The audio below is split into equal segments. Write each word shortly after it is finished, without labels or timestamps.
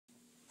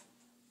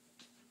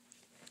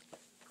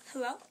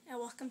Hello, and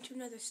welcome to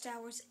another Star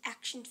Wars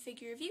action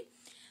figure review.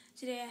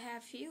 Today I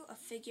have for you a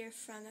figure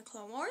from the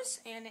Clone Wars,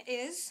 and it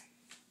is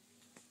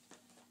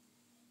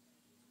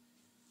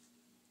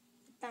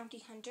the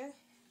Bounty Hunter,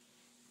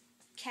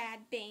 Cad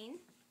Bane.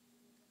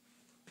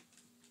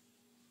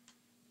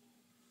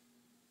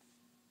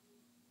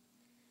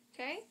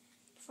 Okay,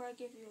 before I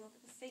give you a look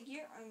at the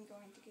figure, I'm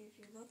going to give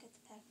you a look at the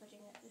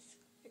packaging that this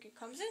figure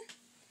comes in.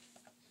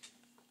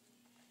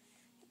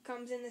 It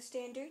comes in the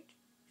standard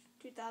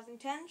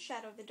 2010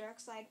 Shadow of the Dark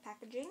Side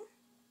packaging.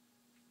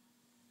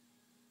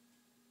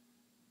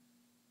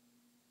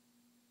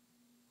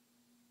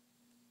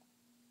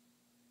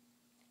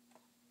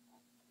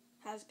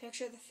 Has a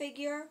picture of the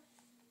figure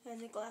and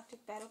the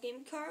Galactic Battle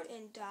Game card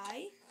and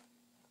die.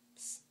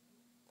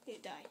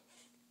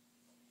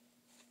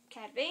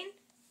 Cad Bane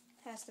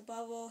has the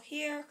bubble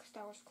here,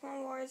 Star Wars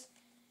Clone Wars,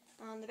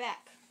 on the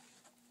back.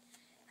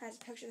 Has a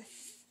picture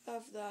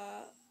of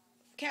the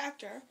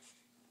character,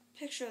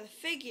 picture of the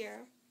figure,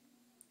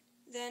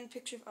 then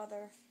picture of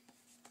other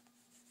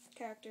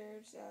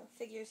characters,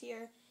 figures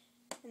here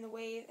in the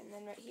wave, and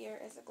then right here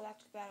is the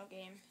Galactic Battle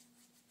Game.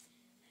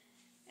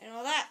 And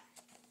all that.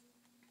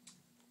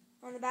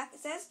 On the back it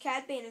says,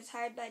 Cad Bane is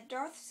hired by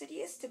Darth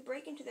Sidious to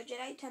break into the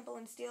Jedi Temple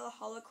and steal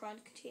a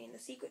holocron containing the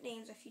secret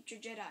names of future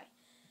Jedi.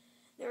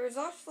 The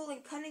resourceful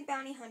and cunning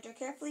bounty hunter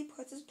carefully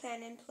puts his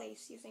plan in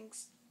place using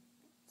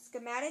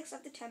schematics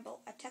of the temple,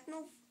 a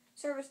techno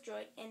service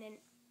droid, and an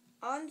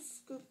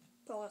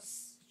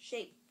unscrupulous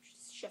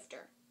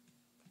shapeshifter.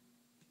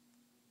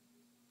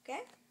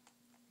 Okay?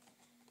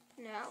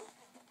 Now,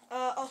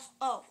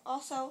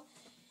 also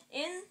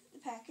in the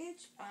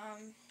package,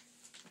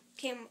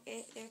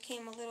 there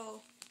came a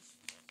little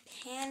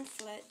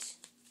pamphlet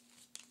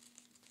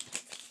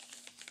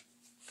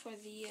for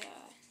the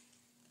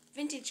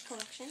vintage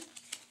collection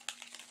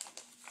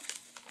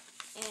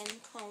in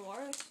Clone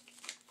Wars.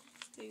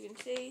 So you can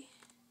see,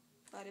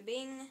 bada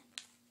bing,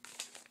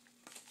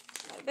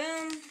 bada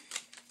boom,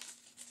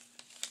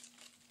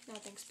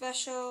 nothing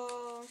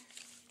special.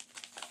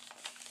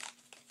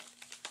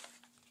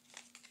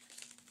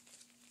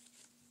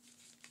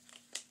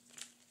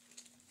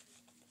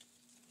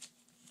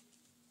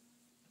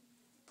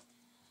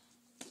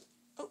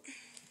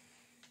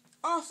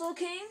 Also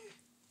came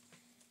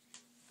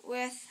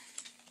with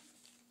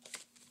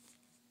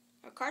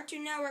a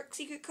Cartoon Network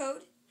secret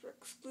code for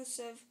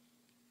exclusive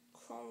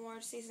Clone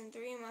Wars Season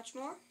 3 and much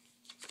more.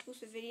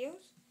 Exclusive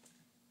videos.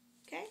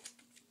 Okay?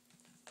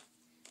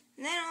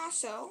 And then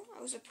also,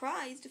 I was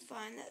surprised to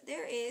find that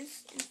there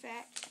is, in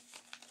fact,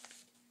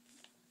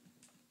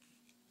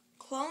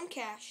 Clone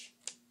Cash.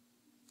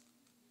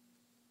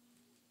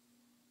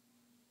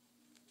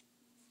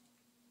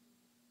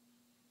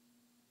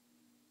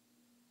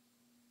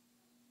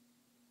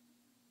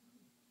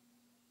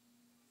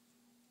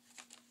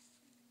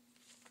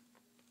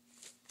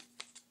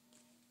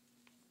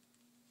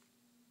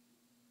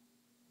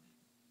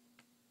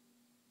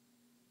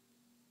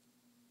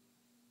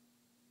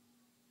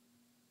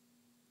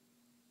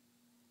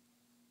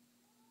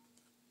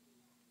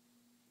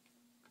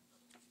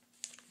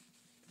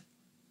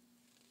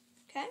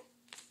 Okay,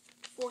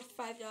 worth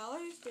 $5.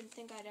 Didn't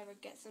think I'd ever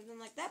get something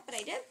like that, but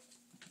I did.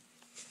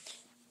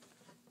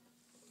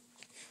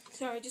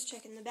 Sorry, just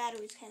checking. The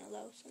battery's kind of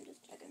low, so I'm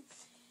just checking.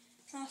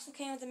 It also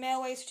came with a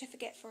mailway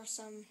certificate for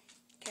some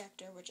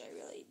character, which I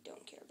really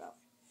don't care about.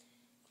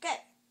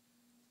 Okay,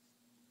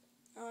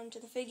 on to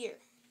the figure.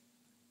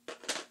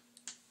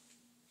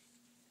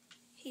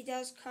 He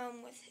does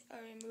come with a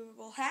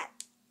removable hat.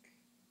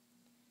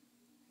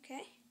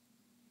 Okay.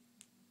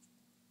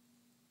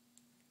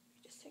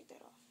 Just take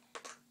that off.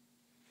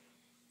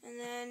 And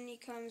then he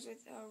comes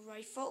with a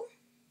rifle.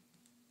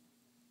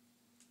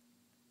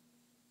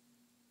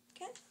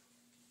 Okay.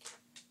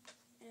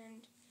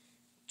 And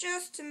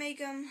just to make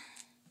him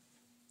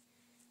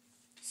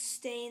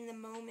stay in the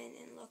moment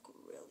and look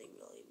really,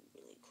 really,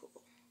 really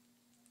cool,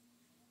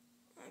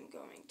 I'm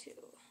going to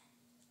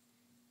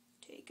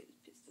take his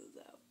pistols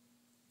out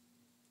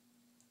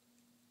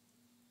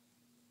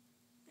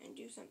and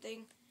do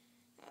something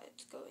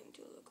that's going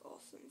to look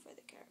awesome for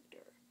the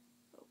character.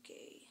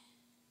 Okay.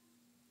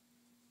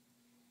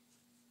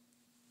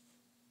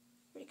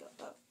 Where'd it go?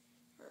 Oh,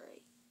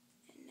 alright.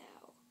 And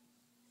now,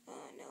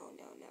 no,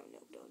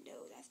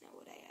 that's not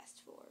what I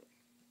asked for.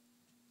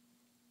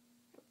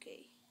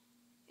 Okay.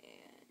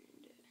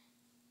 And,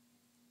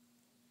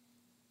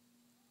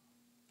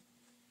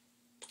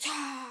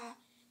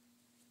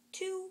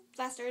 two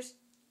blasters.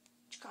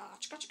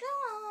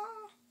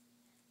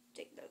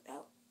 Take those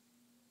out.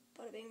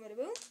 Bada bing, bada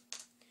boom.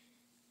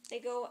 They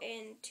go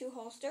in two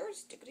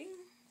holsters.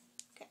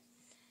 Okay.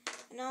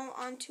 And now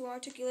on to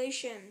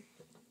articulation.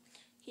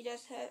 He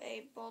does have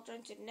a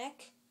ball-jointed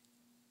neck,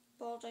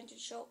 ball-jointed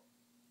shoulder.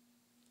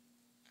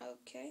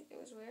 Okay, it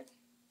was weird.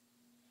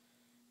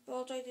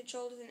 Ball-jointed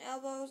shoulders and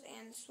elbows,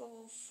 and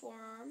swivel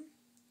forearm,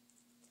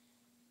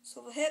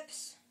 swivel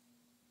hips,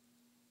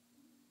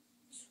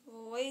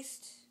 swivel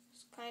waist.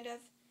 It's kind of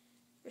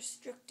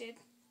restricted,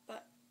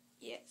 but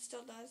yeah, it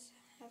still does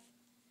have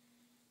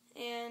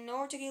And no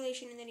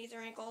articulation in the knees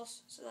or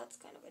ankles, so that's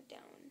kind of a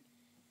down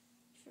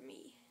for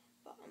me,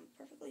 but I'm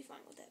perfectly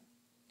fine with it.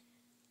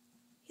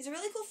 He's a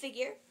really cool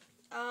figure.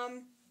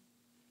 I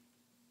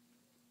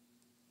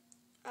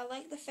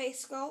like the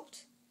face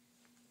sculpt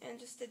and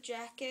just the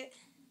jacket,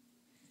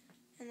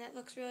 and that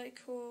looks really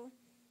cool.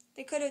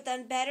 They could have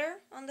done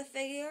better on the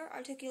figure,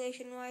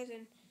 articulation-wise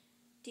and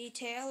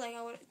detail. Like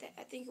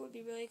I think it would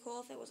be really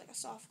cool if it was like a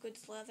soft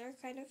goods leather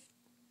kind of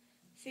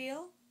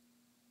feel.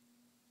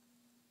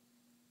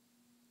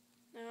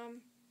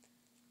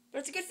 But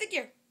it's a good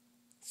figure.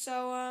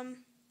 So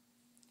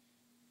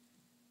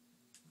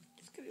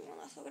just give you one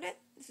last look at it.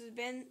 This has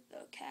been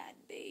the Cad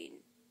Bane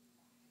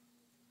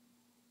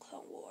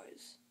Clone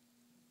Wars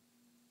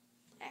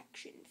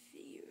action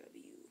figure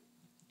review.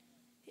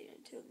 And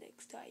until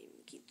next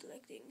time, keep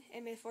collecting,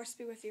 and may the force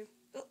be with you.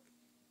 Oh,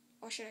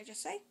 or should I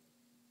just say?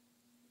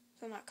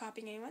 So I'm not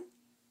copying anyone.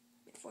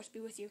 May the force be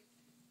with you.